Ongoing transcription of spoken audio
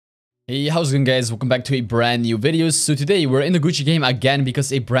Hey, how's it going, guys? Welcome back to a brand new video. So today we're in the Gucci game again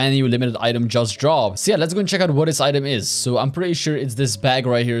because a brand new limited item just dropped. So yeah, let's go and check out what this item is. So I'm pretty sure it's this bag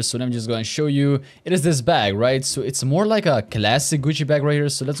right here. So let me just go and show you. It is this bag, right? So it's more like a classic Gucci bag right here.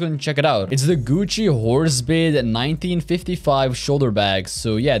 So let's go and check it out. It's the Gucci Horsebit 1955 shoulder bag.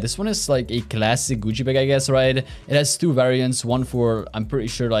 So yeah, this one is like a classic Gucci bag, I guess, right? It has two variants, one for, I'm pretty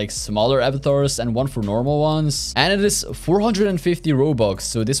sure, like smaller avatars and one for normal ones. And it is 450 Robux.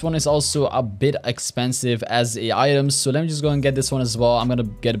 So this one is also a bit expensive as a item, so let me just go and get this one as well. I'm gonna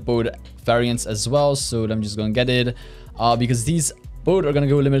get both variants as well, so let me just go and get it because these both are gonna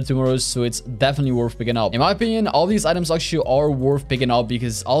go limited tomorrow, so it's definitely worth picking up. In my opinion, all these items actually are worth picking up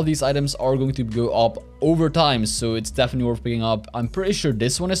because all these items are going to go up over time, so it's definitely worth picking up. I'm pretty sure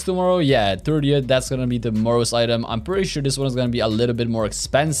this one is tomorrow. Yeah, 30th, that's gonna be tomorrow's item. I'm pretty sure this one is gonna be a little bit more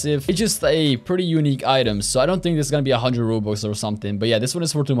expensive. It's just a pretty unique item, so I don't think this is gonna be 100 Robux or something, but yeah, this one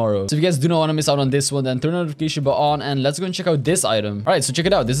is for tomorrow. So if you guys do not want to miss out on this one, then turn the notification bell on and let's go and check out this item. All right, so check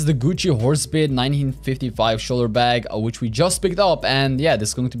it out. This is the Gucci Horsebit 1955 shoulder bag, which we just picked up, and yeah, this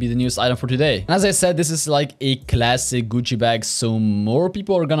is going to be the newest item for today. And as I said, this is like a classic Gucci bag, so more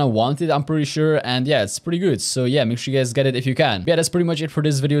people are gonna want it, I'm pretty sure, and yeah, it's pretty good. So yeah, make sure you guys get it if you can. Yeah, that's pretty much it for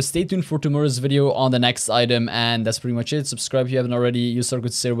this video. Stay tuned for tomorrow's video on the next item, and that's pretty much it. Subscribe if you haven't already. Use our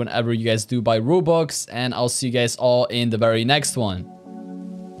code Seer whenever you guys do buy Robux, and I'll see you guys all in the very next one.